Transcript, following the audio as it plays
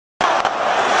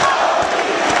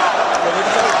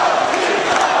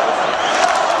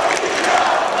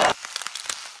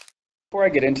before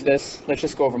I get into this, let's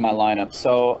just go over my lineup.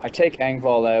 So I take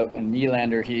Engvall out, and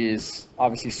Nylander, he's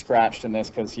obviously scratched in this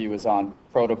because he was on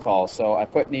protocol. So I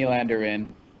put Nylander in,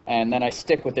 and then I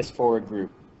stick with this forward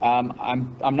group.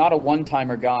 I'm not a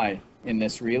one-timer guy in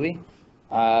this, really.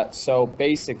 So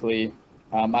basically,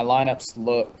 my lineups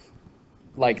look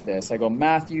like this. I go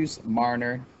Matthews,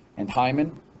 Marner, and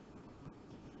Hyman.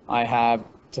 I have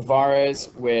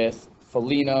Tavares with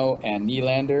Foligno and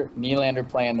Nylander. Nylander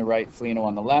playing the right, Foligno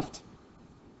on the left.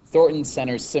 Thornton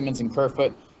centers Simmons and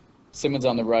Kerfoot. Simmons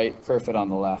on the right, Kerfoot on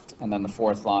the left. And then the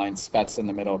fourth line, Spets in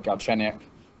the middle, Galchenyuk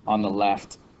on the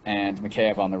left, and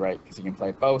Mikheyev on the right, because he can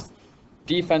play both.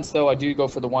 Defense, though, I do go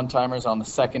for the one-timers on the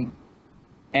second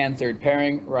and third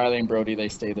pairing. Riley and Brody, they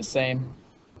stay the same.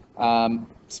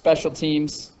 Special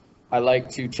teams, I like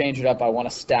to change it up. I want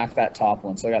to stack that top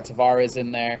one. So I got Tavares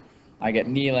in there. I get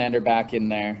Nylander back in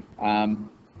there.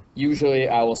 Usually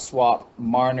I will swap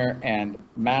Marner and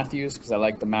Matthews because I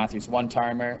like the Matthews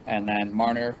one-timer. And then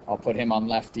Marner, I'll put him on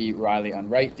left D, Riley on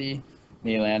right D,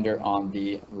 Nylander on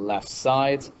the left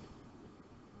side.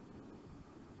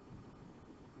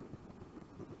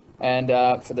 And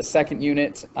for the second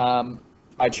unit,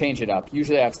 I change it up.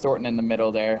 Usually I have Thornton in the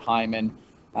middle there, Hyman.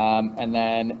 And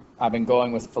then I've been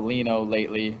going with Foligno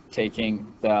lately,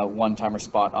 taking the one-timer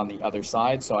spot on the other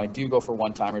side. So I do go for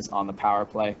one-timers on the power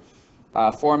play.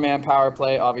 Four-man power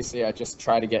play, obviously I just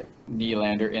try to get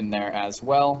Nylander in there as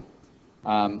well,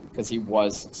 because he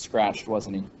was scratched,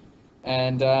 wasn't he?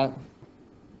 And I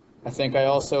think I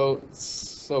also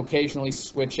occasionally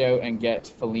switch out and get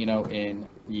Foligno in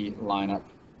the lineup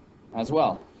as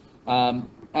well.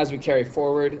 As we carry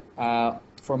forward,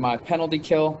 for my penalty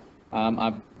kill,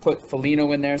 I put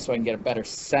Foligno in there so I can get a better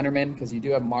centerman, because you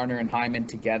do have Marner and Hyman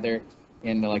together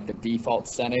in the default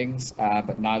settings,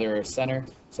 but neither are center.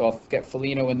 So I'll get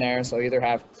Foligno in there. So I'll either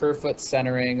have Kerfoot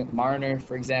centering Marner,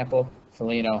 for example,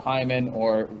 Foligno, Hyman,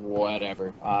 or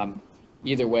whatever.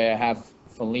 Either way, I have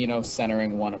Foligno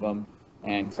centering one of them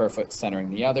and Kerfoot centering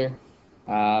the other.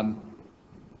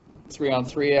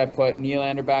 3-on-3, I put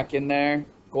Nylander back in there.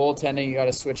 Goaltending, you got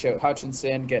to switch out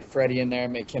Hutchinson, get Freddie in there,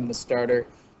 make him the starter.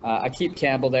 I keep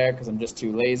Campbell there because I'm just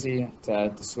too lazy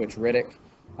to switch Rittich.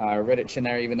 Rittich in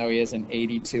there, even though he is an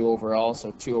 82 overall,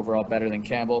 so 2 overall better than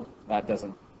Campbell. That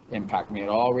doesn't impact me at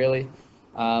all, really.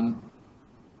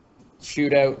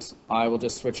 Shootout, I will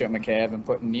just switch out Mikheyev and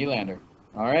put in Nylander.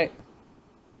 All right.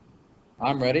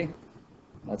 I'm ready.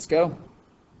 Let's go.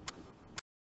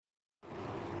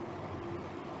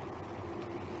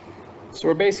 So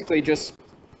we're basically just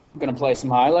going to play some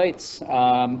highlights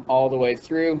all the way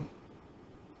through.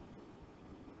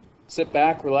 Sit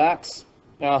back, relax.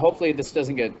 Hopefully this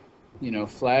doesn't get,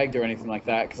 flagged or anything like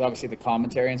that, because obviously the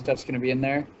commentary and stuff's going to be in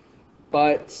there.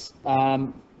 But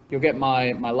you'll get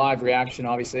my live reaction.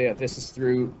 Obviously, this is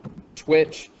through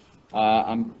Twitch.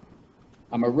 I'm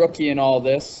a rookie in all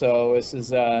this, so this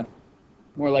is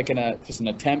more like just an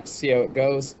attempt to see how it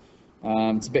goes.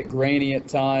 It's a bit grainy at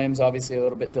times, obviously a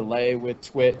little bit delay with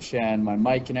Twitch and my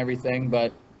mic and everything,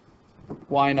 but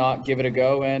why not give it a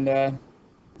go and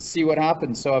see what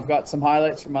happens. So I've got some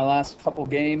highlights from my last couple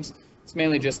games. It's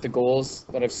mainly just the goals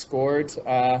that I've scored.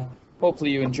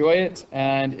 Hopefully you enjoy it,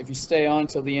 and if you stay on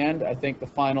till the end, I think the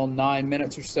final 9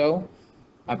 minutes or so,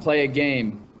 I play a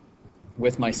game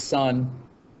with my son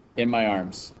in my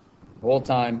arms the whole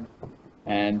time,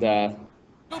 and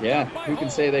yeah, who can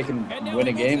say they can win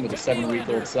a game with a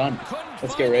 7-week-old son?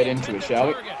 Let's get right into it, shall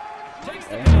we?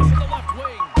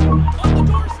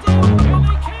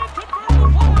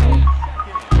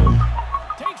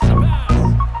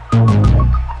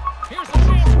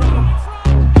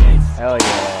 Hell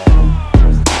yeah.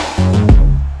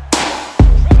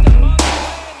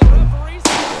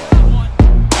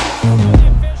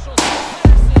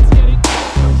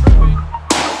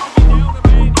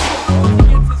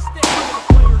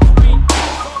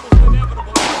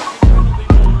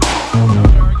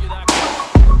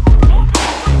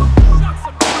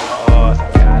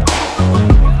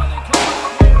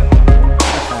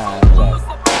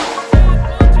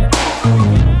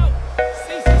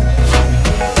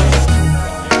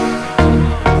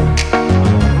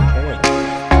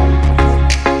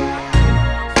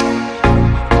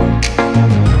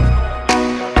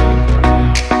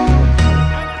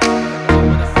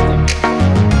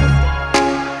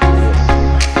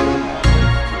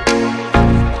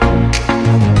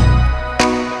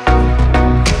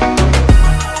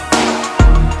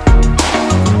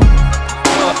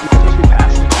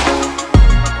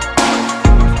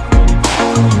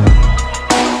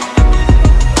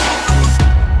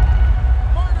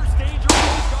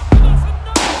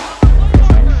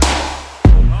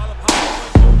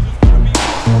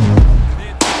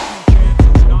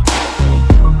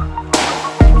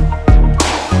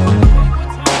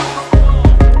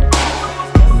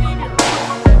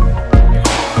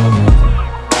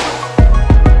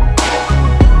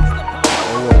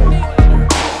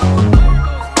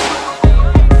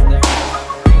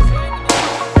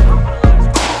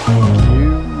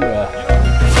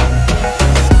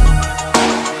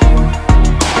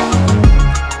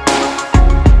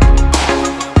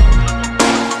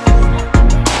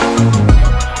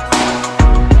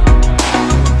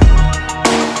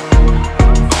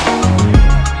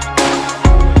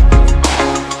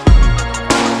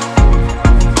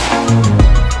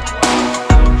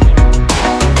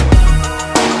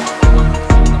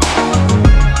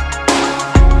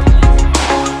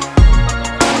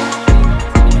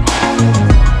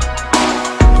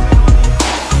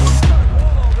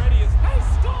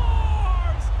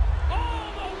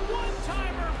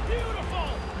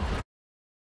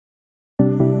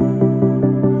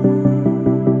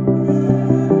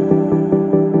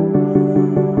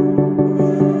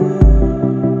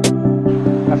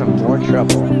 having more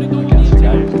trouble against a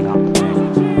guy who's not playing.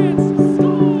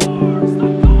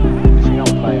 If you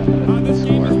don't play on the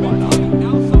score, why not?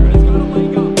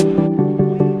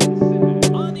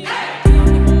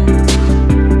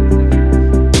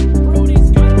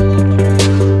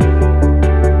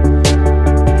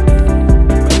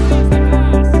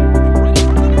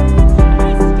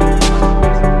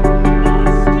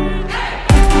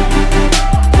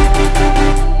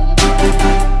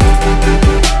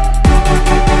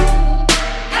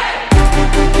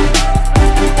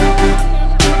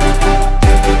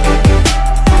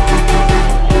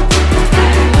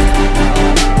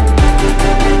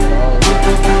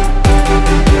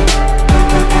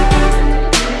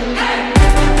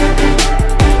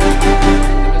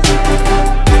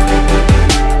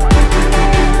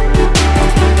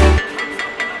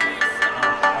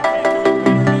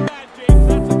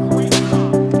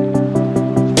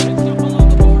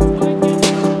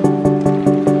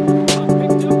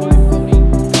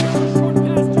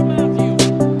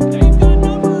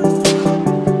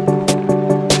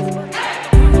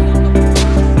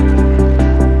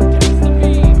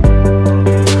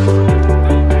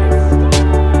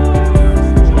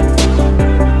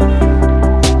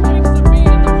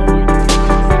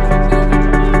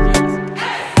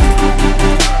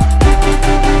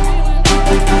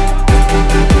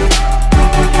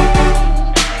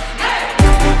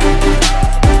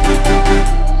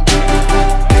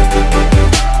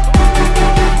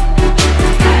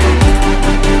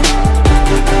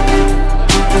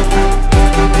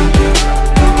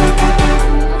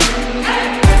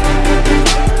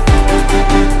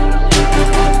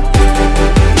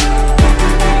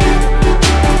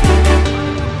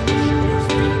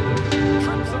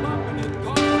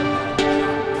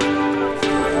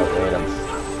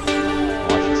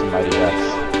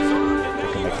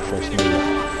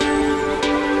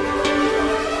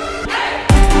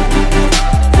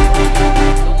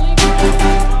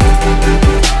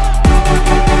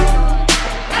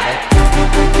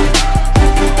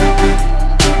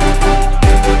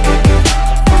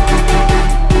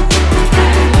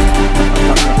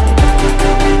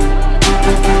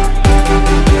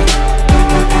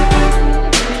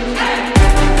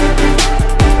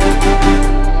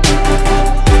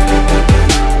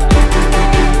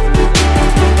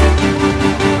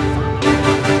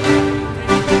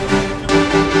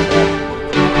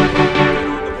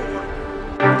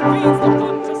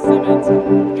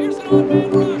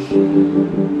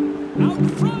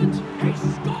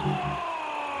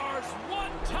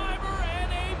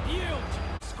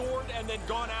 And then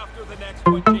gone after the next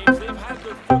one, James. They've had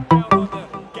their foot down on the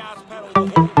gas pedal the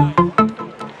whole night.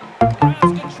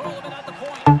 Grabs control of it at the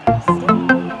point.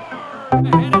 Score!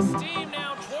 Ahead of steam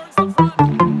now towards the front.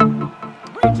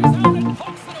 Reaches out and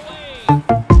pokes it away.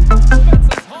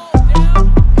 Spence's hauled down.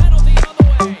 Penalty on the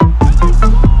way. And they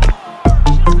score!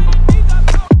 Yes, they didn't need that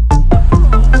goal. After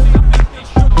all, see, I think they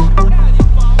should have. Bradley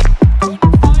foul.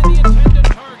 Couldn't find the intended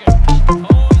target.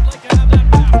 Oh, he'd like to have that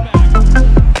pass back.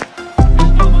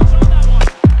 And not much on that one.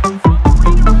 From the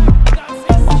redirect, that's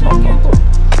his second.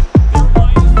 Their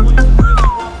line is playing really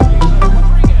well.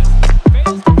 Rodriguez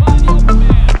fails to find the open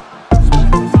man.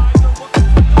 Spence's eyes are looking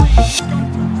for three.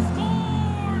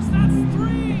 Scores! That's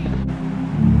three.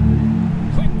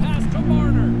 Quick pass to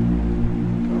Marner.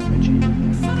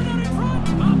 Set it out in front.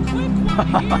 A quick one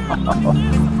here. Look at this. The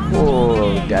first Whoa,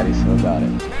 goal. Daddy still got it.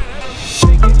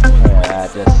 Yeah, Yeah,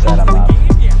 just set him up.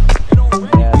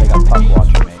 Yeah, they got puck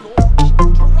watching me.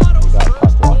 Toronto's got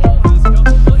first puck goal has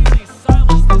completely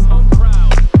silenced this home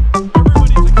crowd.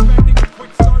 Everybody's expecting a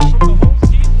quick start from the home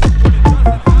team, but it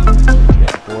doesn't happen.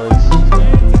 Yeah, boys.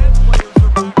 Fans and players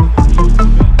are back to the field a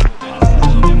bit. And it's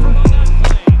no different on that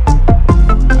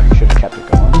play. I should have kept it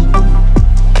going.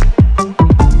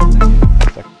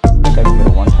 Think I can get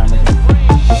a one-timer here.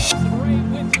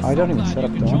 I don't even set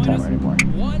up the one-timer anymore.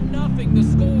 1-0 the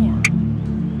score.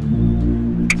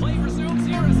 Play resumes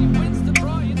here as he wins the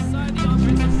draw inside the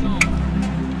offensive zone.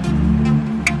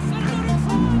 Set it out in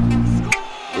front.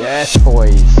 Score! Yes,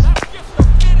 boys. That's just the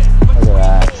finish. Look at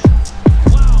that.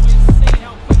 Wow, insane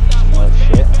how quick that Oh was.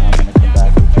 shit, I'm gonna come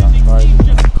back with John Defending Carter. team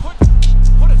just couldn't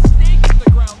put a stake in the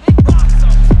ground. They rocked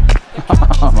them. The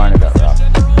Capitals Mine take got rocked.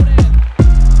 possession their own end.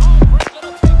 Oh, great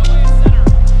little takeaway at center.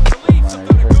 The Leafs have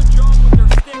done a good job with their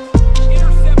sticks,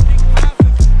 intercepting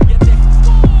passes, yet they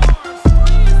scores.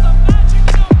 3 is the magic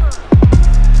number.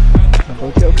 And that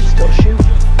goal Botio can still shoot.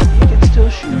 He can still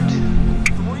shoot.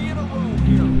 3 in a row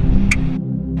here.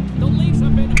 The Leafs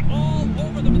have been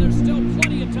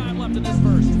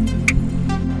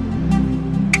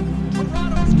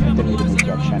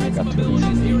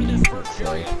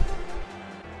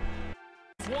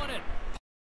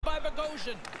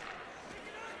explosion.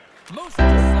 Moose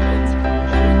decides.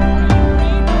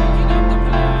 Reed breaking up the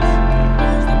pass.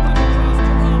 Moves the puck across to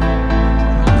Toronto.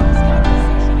 Toronto's got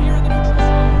possession here in the neutral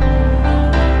zone.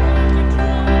 Back in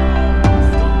Toronto.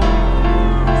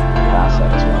 Scores! Pass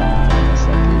that as well. That's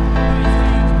that deep.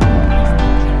 Nice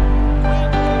puck check.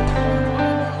 Grabbed the puck forward by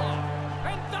Orlov.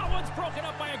 And that one's broken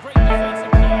up by a great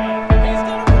defensive play. He's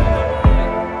gonna break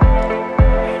away.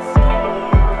 He scores!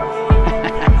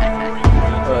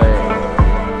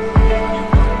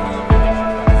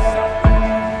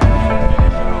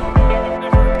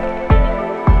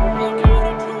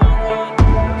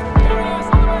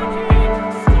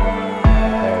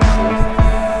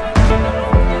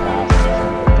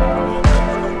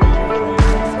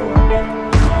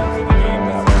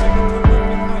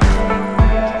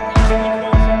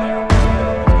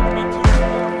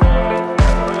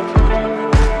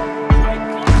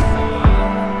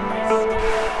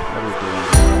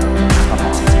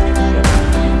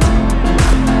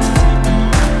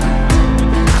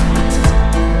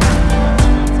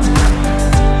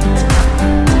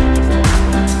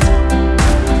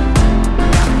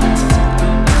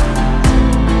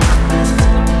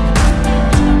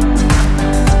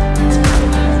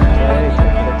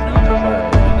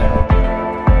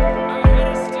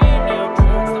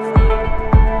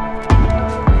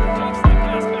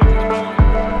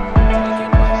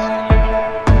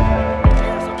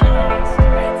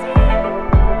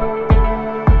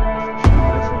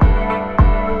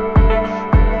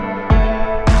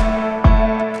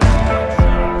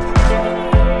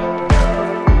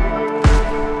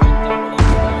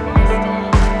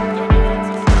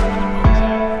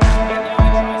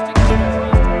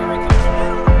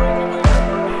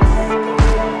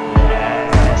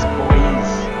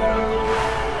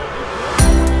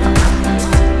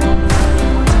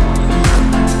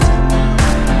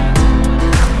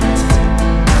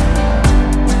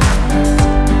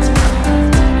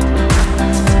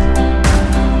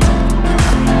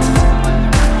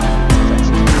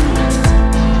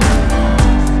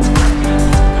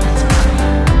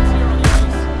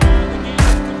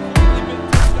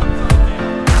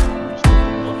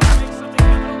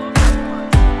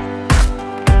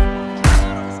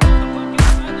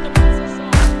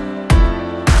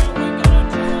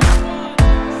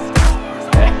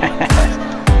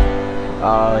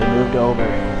 Oh, he moved over.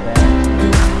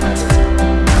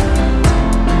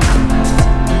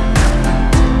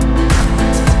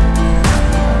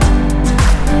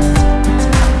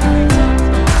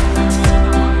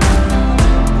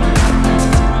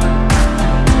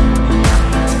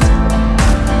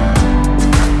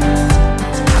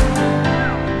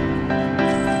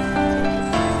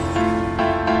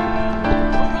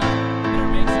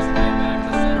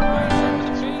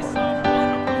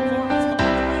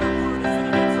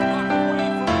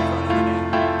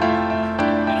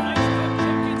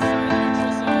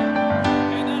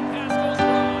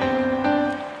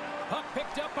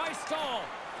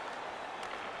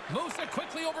 Moves it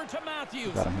quickly over to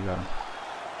Matthews. Got him.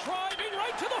 Driving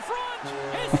right to the front.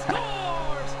 He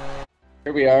scores!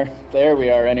 Here we are. There we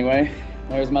are anyway.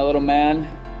 There's my little man,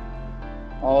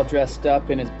 all dressed up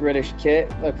in his British kit.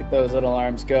 Look at those little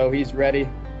arms go. He's ready.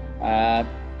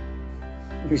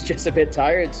 He was just a bit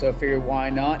tired, so I figured why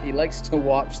not. He likes to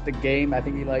watch the game. I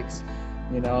think he likes,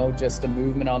 just the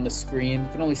movement on the screen. You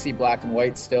can only see black and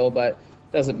white still, but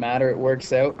it doesn't matter. It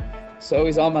works out. So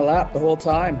he's on my lap the whole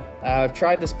time. I've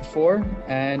tried this before,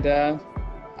 and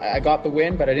I got the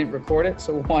win, but I didn't record it,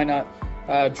 so why not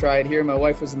try it here? My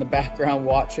wife was in the background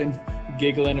watching,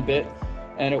 giggling a bit,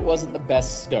 and it wasn't the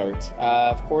best start.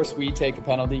 Of course, we take a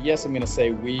penalty. Yes, I'm going to say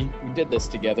we did this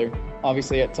together.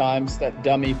 Obviously, at times, that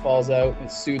dummy falls out, and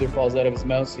Soother falls out of his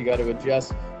mouth, so you got to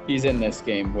adjust. He's in this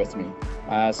game with me.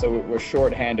 So we're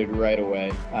short-handed right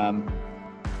away.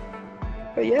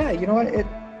 But yeah, you know what?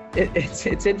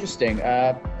 It's interesting.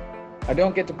 I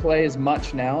don't get to play as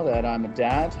much now that I'm a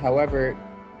dad. However,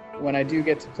 when I do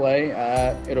get to play,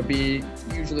 it'll be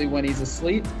usually when he's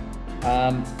asleep.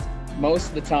 Most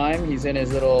of the time, he's in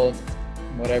his little,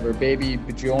 baby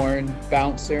Bjorn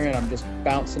bouncer, and I'm just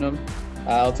bouncing him.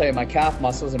 I'll tell you, my calf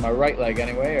muscles in my right leg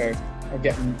anyway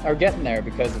are getting there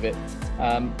because of it.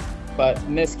 But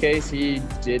in this case, he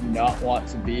did not want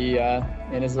to be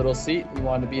in his little seat. He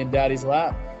wanted to be in Daddy's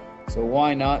lap. So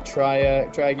why not try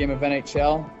a game of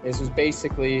NHL? This was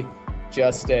basically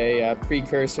just a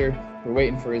precursor. We're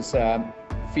waiting for his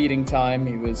feeding time.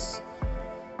 He was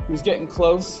getting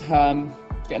close,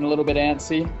 getting a little bit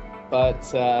antsy, but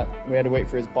we had to wait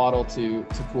for his bottle to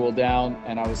cool down,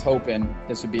 and I was hoping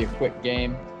this would be a quick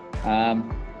game.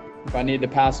 If I needed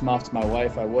to pass him off to my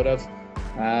wife, I would have,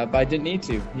 but I didn't need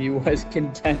to. He was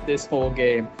content this whole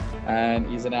game, and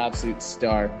he's an absolute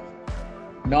star.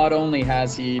 Not only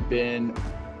has he been,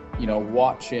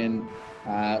 watching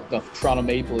the Toronto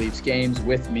Maple Leafs games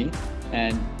with me,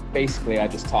 and basically I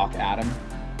just talk at him,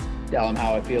 tell him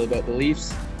how I feel about the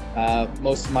Leafs.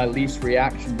 Most of my Leafs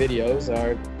reaction videos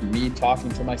are me talking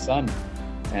to my son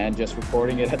and just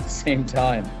recording it at the same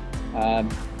time.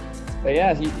 But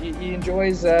yeah, he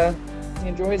enjoys it,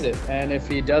 and if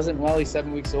he doesn't, well, he's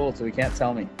 7 weeks old, so he can't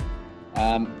tell me.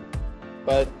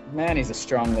 But man, he's a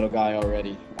strong little guy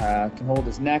already. Can hold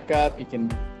his neck up, he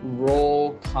can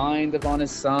roll kind of on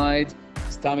his side.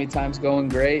 His tummy time's going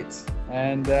great,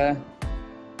 and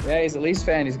yeah, he's a Leafs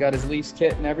fan. He's got his Leafs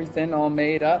kit and everything all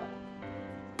made up.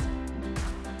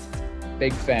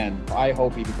 Big fan. I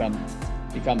hope he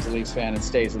becomes a Leafs fan and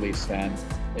stays a Leafs fan.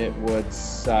 It would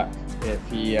suck if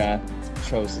he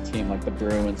chose a team like the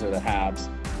Bruins or the Habs.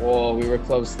 Oh, we were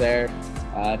close there.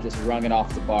 Just wrung it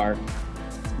off the bar.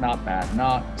 Not bad.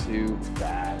 Not too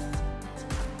bad.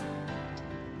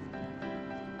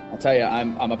 I'll tell you,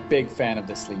 I'm a big fan of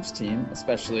this Leafs team,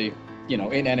 especially, in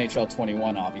NHL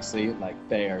 21, obviously. Like,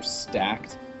 they are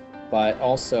stacked. But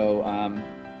also,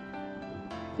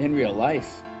 in real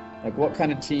life, like, what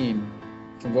kind of team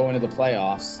can go into the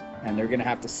playoffs and they're going to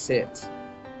have to sit,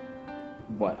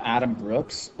 Adam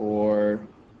Brooks or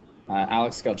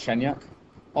Alex Galchenyuk?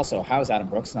 Also, how is Adam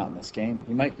Brooks not in this game?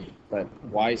 He might be, but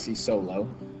why is he so low?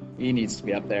 He needs to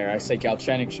be up there. I say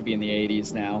Galchenyuk should be in the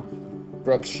 80s now.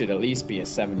 Brooks should at least be a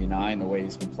 79 the way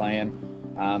he's been playing.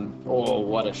 Oh,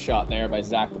 what a shot there by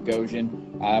Zach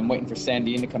Bogosian. I'm waiting for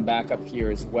Sandin to come back up here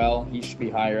as well. He should be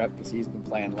higher up because he's been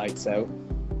playing lights out.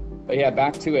 But yeah,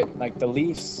 back to it. Like, the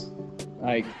Leafs,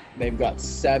 they've got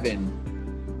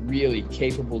 7 really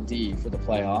capable D for the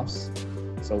playoffs.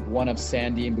 So one of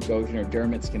Sandin, Bogosian, or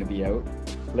Dermott's going to be out.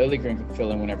 Liljegren can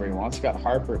fill in whenever he wants. Got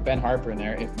Ben Harper in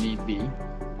there if need be.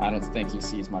 I don't think he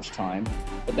sees much time.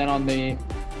 But then on the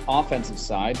offensive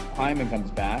side, Hyman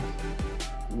comes back.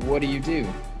 What do?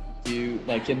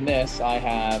 Like, in this, I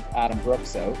have Adam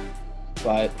Brooks out,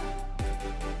 but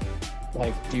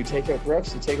do you take out Brooks?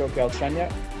 Do you take out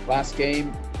Galchenyuk? Last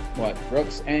game,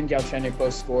 Brooks and Galchenyuk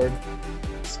both scored.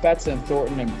 Spezza and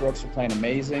Thornton and Brooks are playing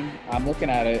amazing. I'm looking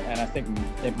at it, and I think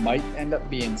it might end up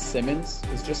being Simmons.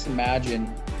 Because just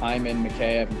imagine Hyman,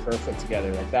 Mikheyev, and Kerfoot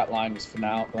together. Like, that line was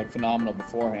phenomenal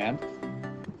beforehand.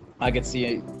 I could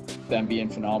see them being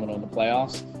phenomenal in the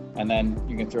playoffs. And then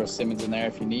you can throw Simmons in there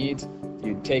if you need.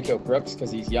 You take out Brooks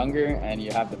because he's younger, and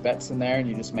you have the Betts in there, and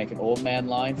you just make an old man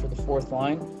line for the fourth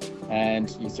line. And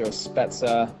you throw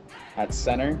Spezza at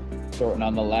center, Thornton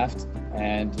on the left,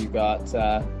 and you got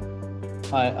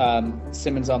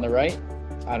Simmons on the right.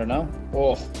 I don't know.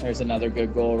 Oh, there's another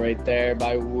good goal right there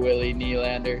by Willie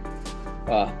Nylander.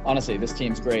 Honestly, this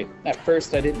team's great. At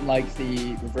first, I didn't like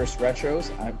the reverse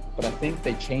retros, but I think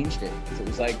they changed it because it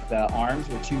was like the arms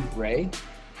were too gray,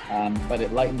 but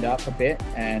it lightened up a bit,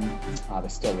 and they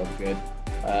still look good.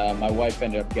 My wife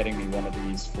ended up getting me one of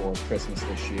these for Christmas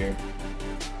this year.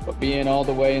 But being all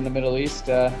the way in the Middle East,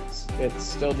 it's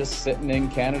still just sitting in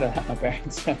Canada at my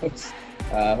parents' house.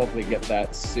 Hopefully get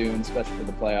that soon, especially for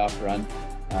the playoff run.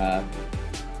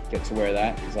 Get to wear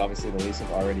that, because obviously the Leafs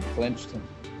have already clinched,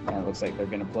 and it looks like they're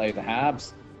going to play the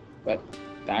Habs. But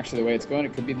actually the way it's going,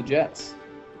 it could be the Jets.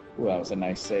 Ooh, that was a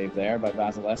nice save there by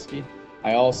Vasilevsky.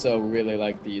 I also really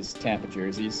like these Tampa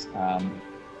jerseys.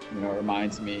 It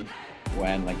reminds me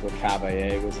when Le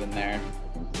Cavalier was in there,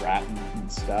 and Grattan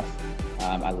and stuff.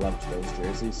 I loved those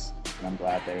jerseys, and I'm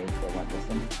glad they went with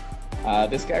them.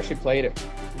 This guy actually played it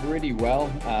pretty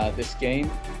well this game.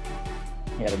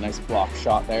 He had a nice block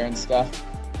shot there and stuff.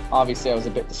 Obviously, I was a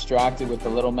bit distracted with the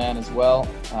little man as well.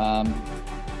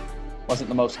 Wasn't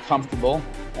the most comfortable,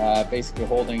 basically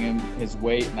holding his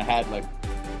weight, and I had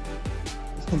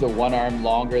the one arm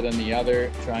longer than the other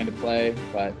trying to play,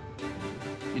 but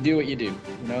you do what you do,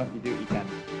 you do what you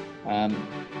can.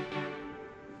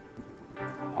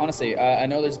 Honestly, I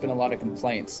know there's been a lot of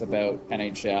complaints about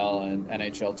NHL and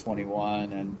NHL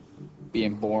 21 and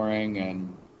being boring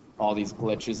and all these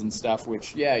glitches and stuff,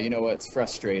 which, yeah, it's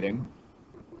frustrating.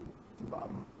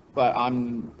 But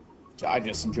I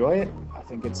just enjoy it. I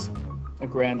think it's a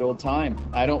grand old time.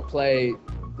 I don't play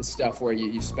the stuff where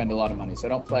you spend a lot of money. So I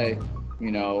don't play,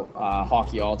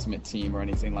 Hockey Ultimate Team or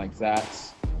anything like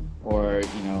that. Or,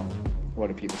 what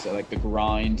do people say? Like the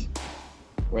grind,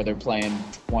 where they're playing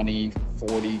 20,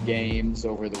 40 games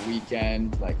over the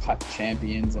weekend, like Hut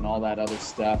Champions and all that other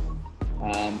stuff.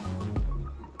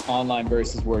 Online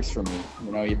versus works for me.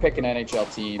 You pick an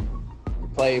NHL team, you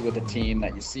play with a team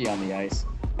that you see on the ice,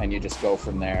 and you just go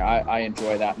from there. I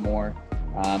enjoy that more.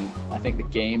 I think the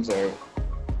games are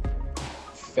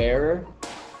fairer.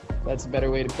 That's a better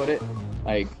way to put it.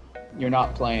 Like, you're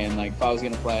not playing, like, if I was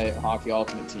going to play a Hockey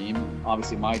Ultimate Team,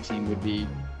 obviously my team would be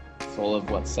full of,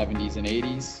 70s and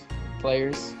 80s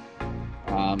players.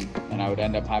 And I would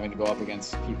end up having to go up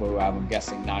against people who have, I'm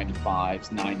guessing, 95s,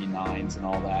 99s, and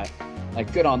all that.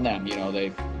 Like, good on them, you know,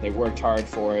 they worked hard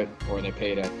for it, or they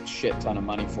paid a shit ton of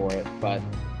money for it. But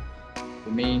for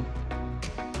me,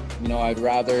 you know, I'd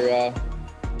rather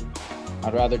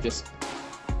just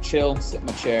chill, sit in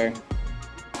my chair,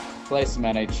 play some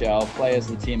NHL, play as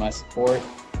the team I support,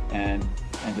 and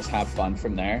just have fun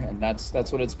from there. And that's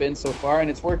what it's been so far, and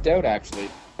it's worked out actually.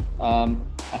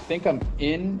 I think I'm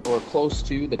in or close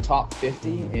to the top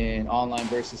 50 in online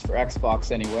versus for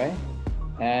Xbox anyway.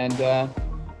 And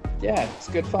yeah, it's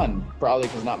good fun. Probably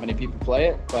because not many people play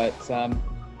it, but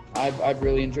I've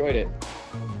really enjoyed it.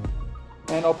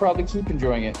 And I'll probably keep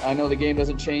enjoying it. I know the game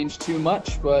doesn't change too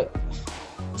much, but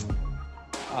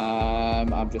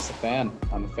I'm just a fan.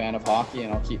 I'm a fan of hockey,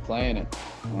 and I'll keep playing it.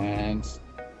 And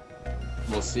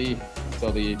we'll see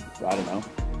until the, I don't know,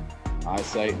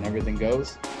 eyesight and everything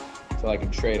goes. So I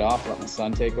can trade off, let my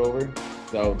son take over.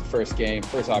 So the first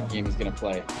hockey game he's going to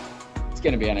play, it's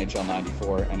going to be NHL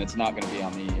 94, and it's not going to be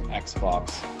on the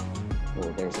Xbox.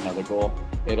 Oh, there's another goal.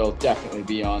 It'll definitely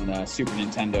be on the Super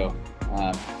Nintendo.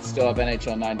 Still have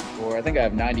NHL 94. I think I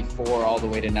have 94 all the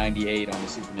way to 98 on the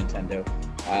Super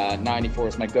Nintendo. 94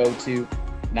 is my go-to.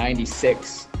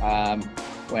 96,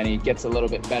 when he gets a little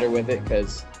bit better with it,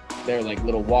 because they're like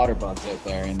little water bugs out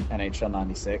there in NHL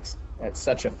 96. It's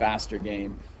such a faster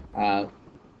game. But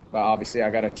obviously I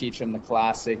got to teach him the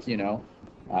classic, you know,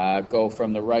 go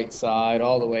from the right side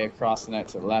all the way across the net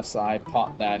to the left side,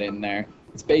 pop that in there.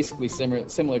 It's basically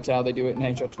similar to how they do it in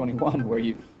NHL 21, where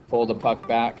you pull the puck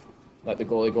back, let the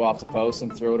goalie go off the post,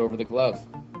 and throw it over the glove.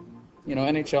 You know,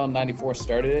 NHL 94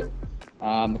 started it.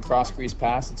 The cross crease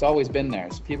pass, it's always been there.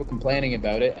 So people complaining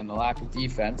about it and the lack of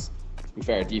defense. To be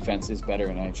fair, defense is better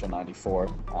in NHL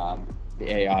 94.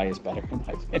 The AI is better in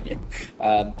my opinion.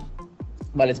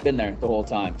 But it's been there the whole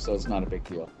time, so it's not a big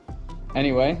deal.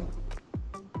 Anyway,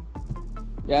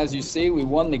 yeah, as you see, we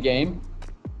won the game.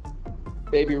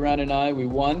 Baby Ren and I, we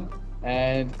won,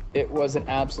 and it was an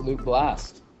absolute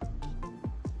blast.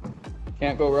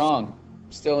 Can't go wrong.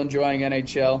 Still enjoying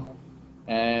NHL,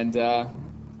 and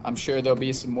I'm sure there'll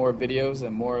be some more videos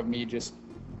and more of me just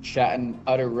chatting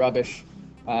utter rubbish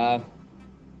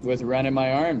with Ren in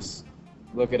my arms.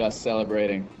 Look at us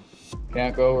celebrating.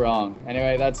 Can't go wrong.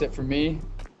 Anyway, that's it for me.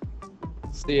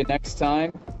 See you next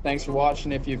time. Thanks for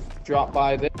watching. If you've dropped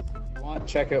by this, if you want,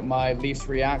 check out my Leafs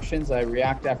reactions. I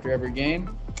react after every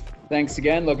game. Thanks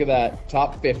again. Look at that.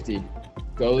 Top 50.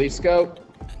 Go Leafs, go.